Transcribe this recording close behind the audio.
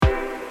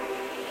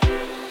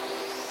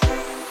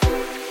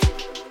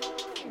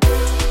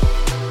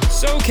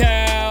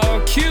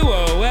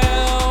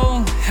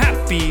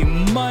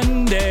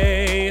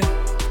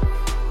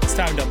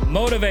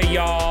motivate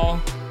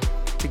y'all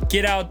to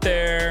get out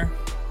there,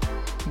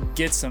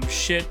 get some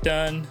shit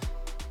done,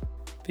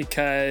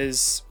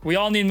 because we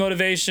all need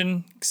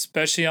motivation,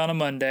 especially on a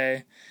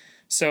Monday.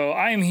 So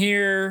I am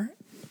here,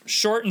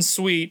 short and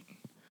sweet,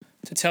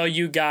 to tell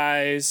you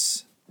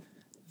guys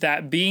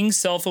that being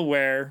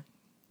self-aware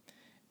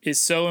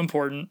is so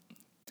important.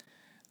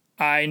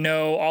 I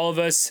know all of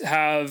us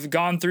have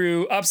gone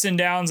through ups and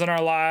downs in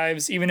our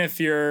lives, even if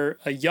you're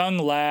a young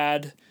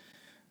lad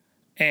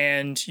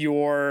and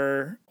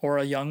or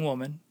a young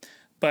woman,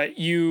 but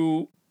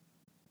you're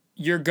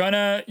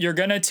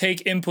gonna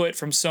take input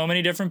from so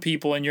many different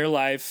people in your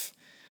life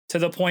to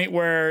the point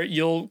where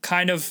you'll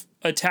kind of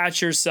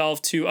attach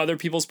yourself to other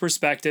people's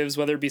perspectives,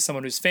 whether it be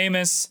someone who's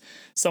famous,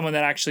 someone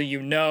that actually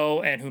you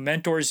know and who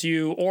mentors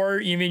you, or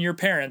even your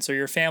parents or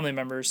your family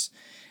members.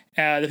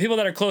 The people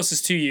that are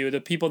closest to you,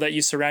 the people that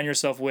you surround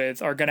yourself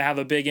with, are going to have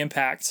a big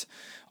impact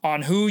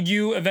on who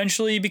you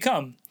eventually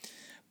become.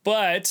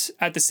 But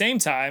at the same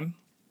time,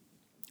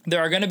 there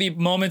are going to be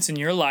moments in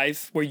your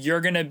life where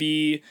you're going to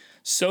be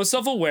so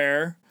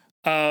self-aware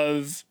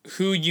of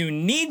who you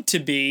need to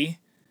be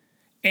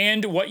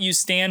and what you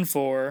stand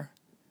for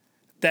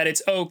that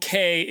it's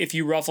okay if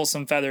you ruffle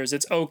some feathers.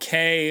 It's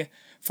okay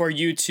for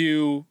you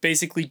to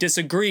basically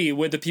disagree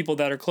with the people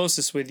that are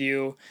closest with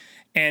you.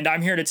 And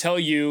I'm here to tell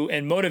you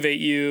and motivate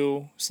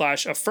you /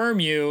 affirm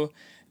you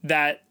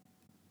that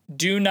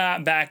do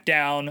not back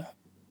down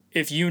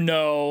if you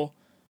know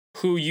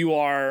who you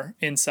are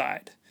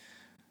inside.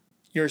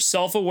 You're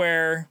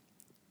self-aware.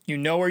 You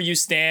know where you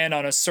stand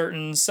on a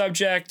certain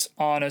subject,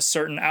 on a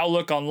certain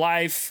outlook on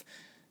life.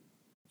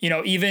 You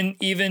know, even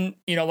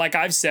like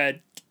I've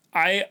said,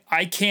 I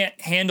can't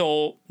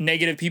handle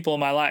negative people in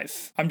my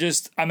life.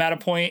 I'm at a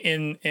point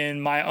in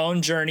my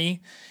own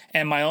journey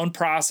and my own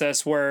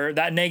process where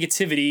that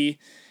negativity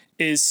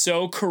is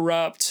so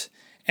corrupt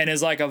and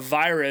is like a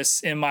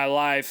virus in my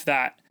life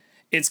that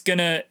it's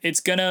gonna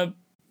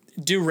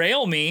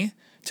derail me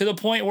to the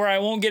point where I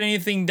won't get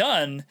anything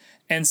done.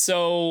 And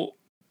so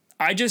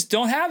I just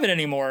don't have it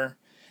anymore.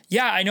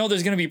 Yeah, I know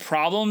there's going to be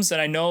problems,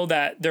 and I know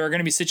that there are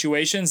going to be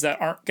situations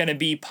that aren't going to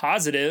be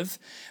positive,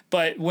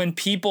 but when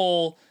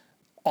people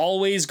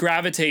always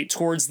gravitate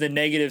towards the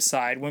negative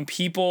side, when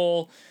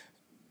people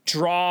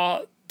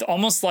draw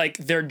almost like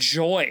their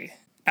joy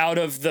out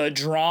of the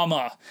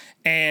drama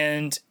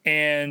and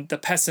the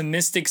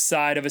pessimistic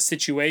side of a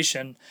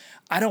situation,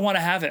 I don't want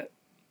to have it.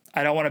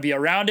 I don't want to be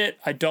around it.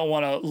 I don't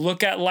want to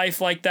look at life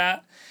like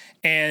that.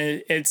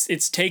 And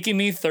it's taken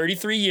me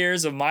 33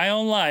 years of my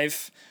own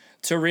life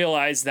to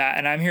realize that.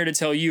 And I'm here to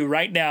tell you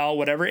right now,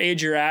 whatever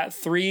age you're at,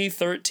 3,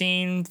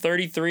 13,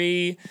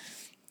 33,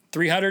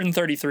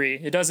 333,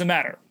 it doesn't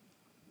matter.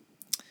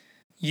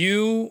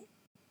 You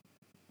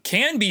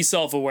can be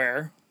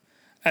self-aware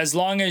as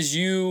long as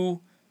you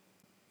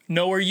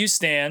know where you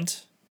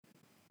stand,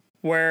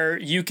 where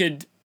you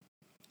could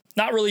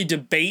not really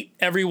debate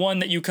everyone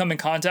that you come in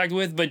contact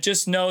with, but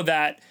just know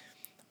that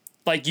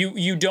like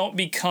you don't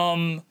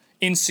become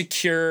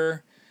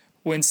insecure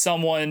when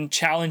someone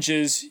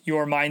challenges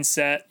your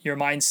mindset, your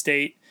mind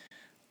state,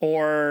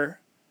 or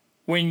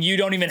when you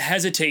don't even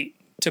hesitate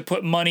to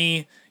put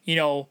money,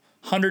 $100,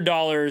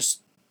 $2,000,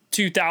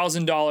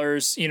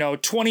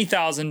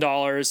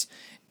 $20,000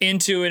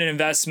 into an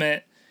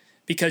investment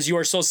because you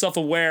are so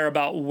self-aware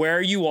about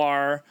where you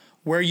are,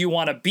 where you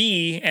want to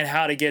be, and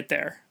how to get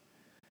there.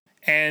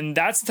 And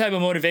that's the type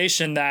of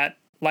motivation that,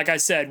 like I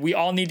said, we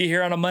all need to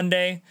hear on a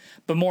Monday,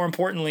 but more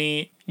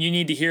importantly, you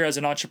need to hear as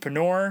an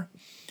entrepreneur,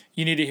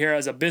 you need to hear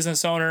as a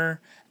business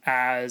owner,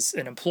 as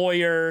an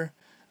employer,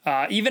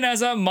 even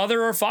as a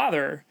mother or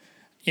father.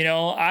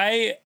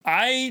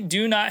 I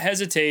do not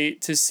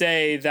hesitate to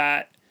say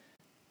that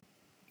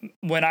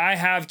when I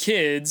have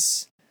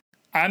kids,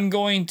 I'm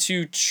going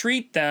to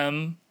treat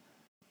them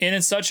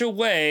in such a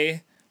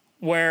way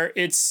where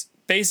it's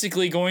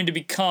basically going to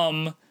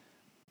become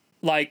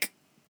like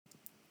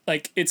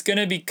it's going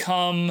to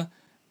become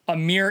a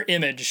mirror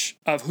image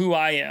of who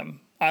I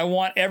am. I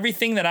want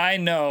everything that I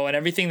know and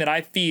everything that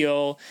I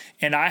feel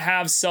and I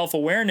have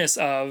self-awareness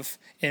of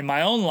in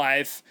my own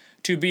life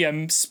to be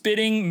a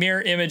spitting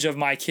mirror image of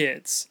my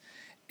kids,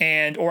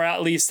 or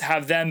at least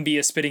have them be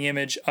a spitting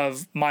image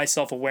of my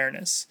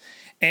self-awareness.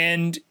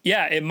 And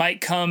yeah, it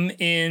might come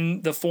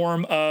in the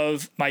form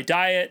of my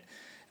diet,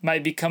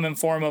 might become in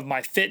form of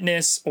my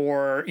fitness,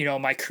 or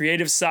my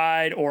creative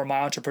side, or my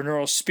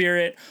entrepreneurial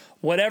spirit,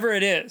 whatever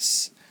it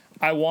is.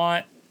 I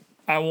want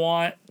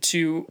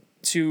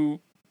to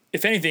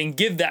if anything,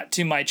 give that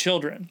to my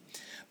children.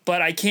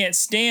 But I can't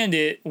stand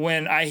it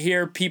when I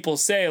hear people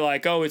say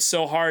like, oh, it's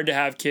so hard to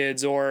have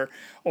kids, or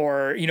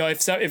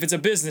if it's a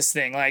business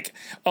thing, like,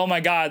 oh my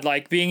God,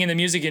 like being in the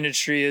music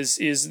industry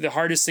is the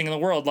hardest thing in the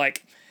world.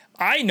 Like,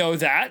 I know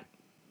that.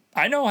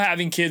 I know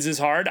having kids is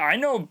hard. I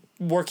know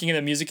working in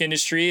the music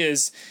industry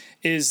is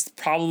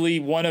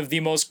probably one of the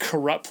most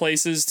corrupt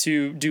places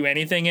to do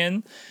anything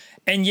in.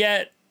 And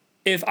yet,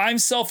 if I'm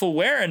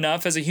self-aware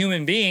enough as a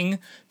human being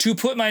to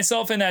put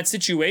myself in that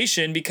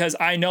situation because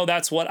I know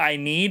that's what I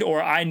need,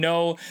 or I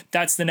know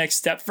that's the next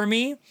step for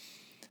me,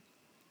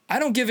 I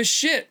don't give a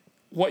shit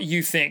what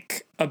you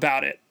think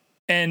about it.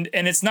 And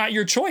it's not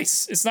your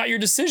choice. It's not your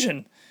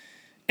decision.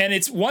 And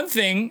it's one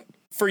thing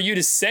for you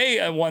to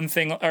say one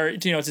thing, or,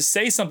 to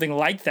say something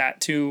like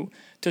that to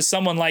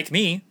someone like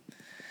me.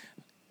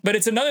 But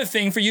it's another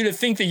thing for you to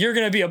think that you're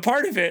going to be a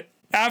part of it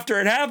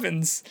after it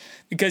happens.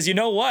 Because you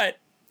know what?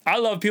 I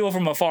love people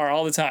from afar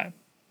all the time.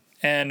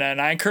 And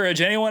I encourage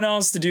anyone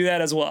else to do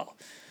that as well.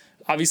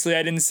 Obviously,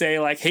 I didn't say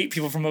like hate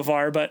people from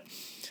afar, but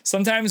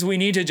sometimes we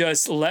need to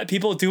just let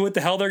people do what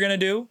the hell they're going to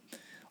do.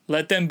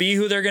 Let them be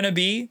who they're going to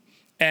be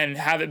and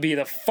have it be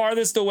the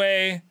farthest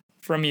away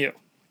from you.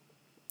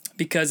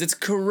 Because it's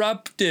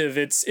corruptive,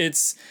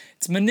 it's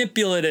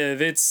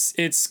manipulative,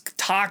 it's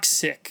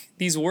toxic.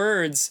 These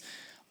words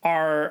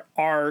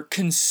are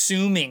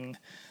consuming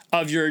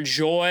of your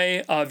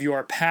joy, of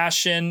your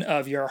passion,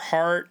 of your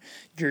heart,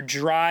 your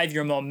drive,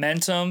 your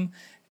momentum.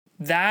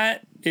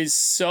 That is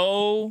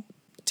so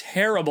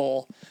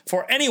terrible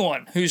for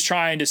anyone who's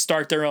trying to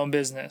start their own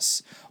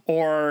business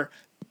or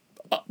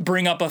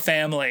bring up a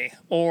family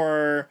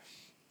or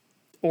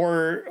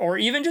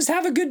even just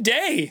have a good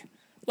day.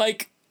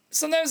 Like,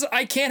 sometimes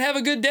I can't have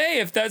a good day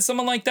if that's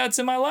someone like that's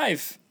in my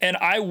life. And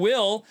I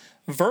will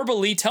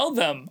verbally tell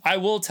them. I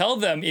will tell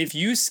them, if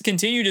you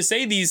continue to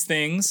say these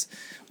things,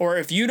 or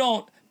if you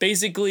don't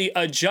basically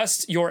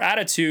adjust your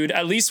attitude,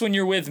 at least when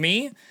you're with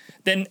me,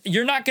 then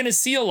you're not going to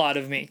see a lot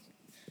of me.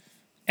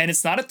 And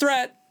it's not a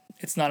threat.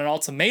 It's not an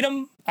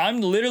ultimatum.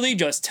 I'm literally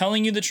just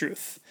telling you the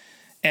truth.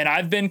 And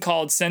I've been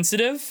called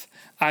sensitive.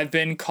 I've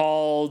been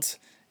called,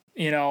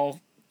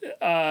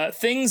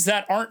 things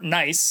that aren't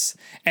nice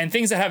and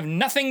things that have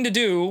nothing to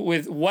do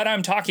with what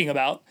I'm talking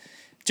about,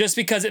 just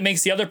because it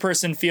makes the other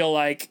person feel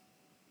like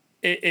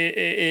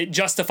it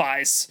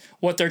justifies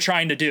what they're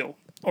trying to do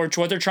or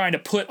what they're trying to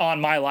put on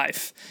my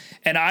life.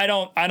 And I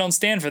don't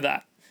stand for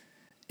that.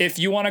 If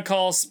you want to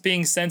call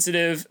being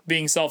sensitive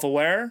being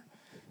self-aware,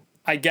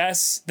 I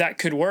guess that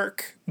could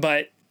work,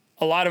 but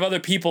a lot of other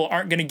people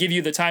aren't going to give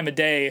you the time of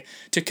day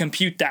to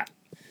compute that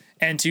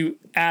and to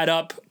add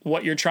up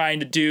what you're trying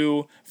to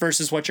do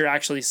versus what you're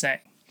actually saying.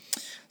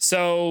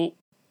 So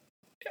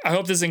I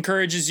hope this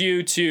encourages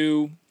you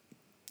to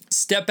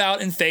step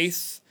out in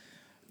faith,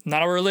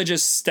 not a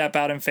religious step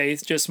out in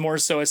faith, just more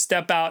so a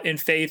step out in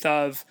faith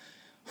of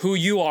who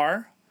you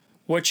are,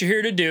 what you're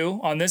here to do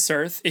on this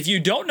earth. If you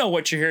don't know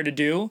what you're here to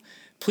do,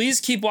 please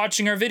keep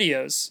watching our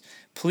videos.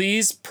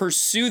 Please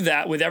pursue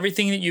that with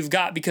everything that you've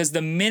got, because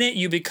the minute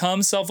you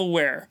become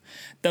self-aware,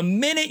 the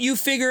minute you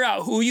figure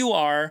out who you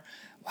are,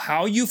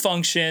 how you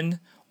function,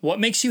 what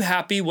makes you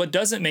happy, what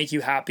doesn't make you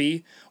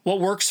happy,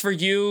 what works for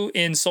you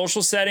in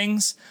social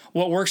settings,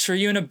 what works for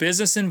you in a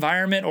business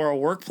environment or a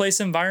workplace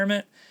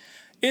environment,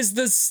 is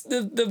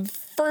the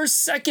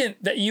first second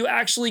that you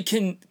actually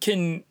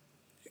can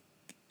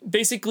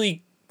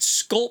basically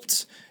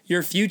sculpt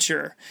your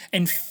future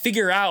and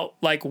figure out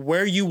like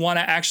where you want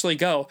to actually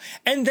go,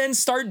 and then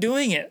start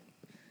doing it.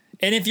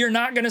 And if you're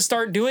not going to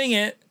start doing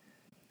it,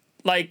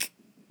 like,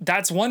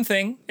 that's one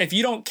thing. If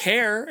you don't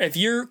care, if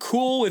you're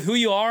cool with who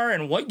you are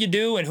and what you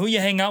do and who you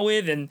hang out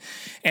with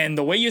and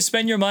the way you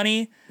spend your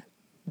money,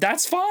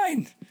 that's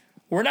fine.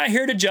 We're not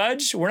here to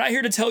judge. We're not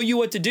here to tell you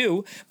what to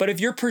do. But if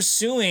you're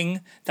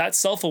pursuing that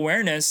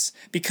self-awareness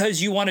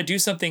because you want to do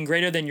something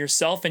greater than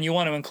yourself and you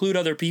want to include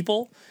other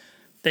people,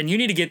 then you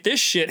need to get this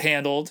shit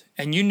handled,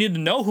 and you need to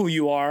know who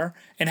you are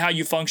and how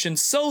you function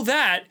so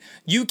that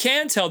you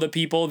can tell the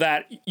people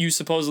that you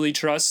supposedly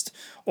trust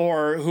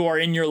or who are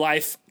in your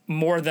life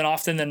more than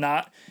often than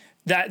not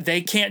that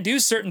they can't do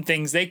certain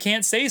things, they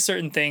can't say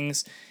certain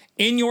things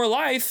in your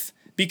life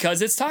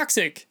because it's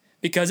toxic,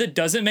 because it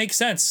doesn't make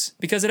sense,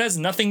 because it has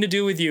nothing to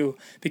do with you,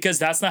 because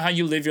that's not how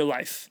you live your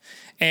life.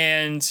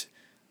 And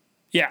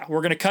yeah,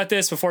 we're going to cut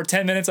this before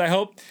 10 minutes, I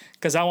hope,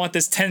 because I want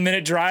this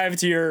 10-minute drive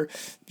to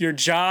your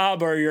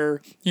job or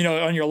your,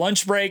 on your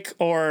lunch break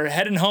or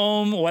heading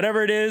home,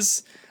 whatever it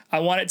is. I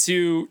want it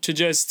to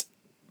just,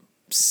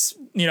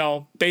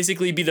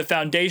 basically be the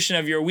foundation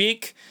of your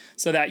week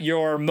so that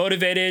you're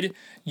motivated,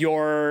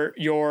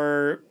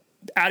 you're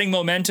adding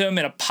momentum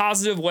in a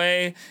positive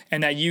way,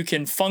 and that you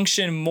can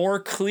function more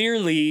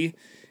clearly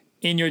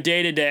in your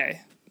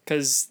day-to-day.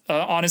 Because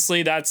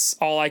honestly, that's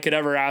all I could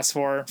ever ask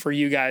for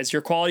you guys.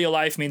 Your quality of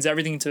life means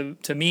everything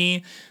to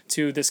me,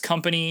 to this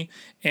company,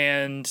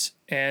 and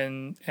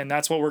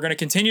that's what we're going to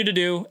continue to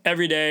do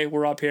every day.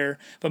 We're up here,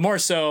 but more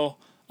so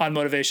on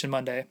Motivation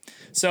Monday.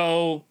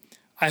 So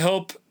I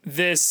hope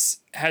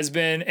this has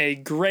been a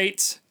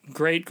great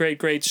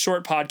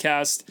short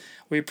podcast.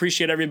 We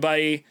appreciate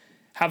everybody.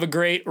 Have a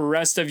great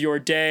rest of your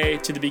day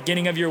to the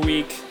beginning of your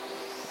week.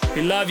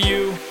 We love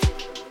you.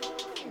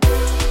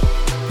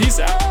 Peace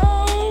out.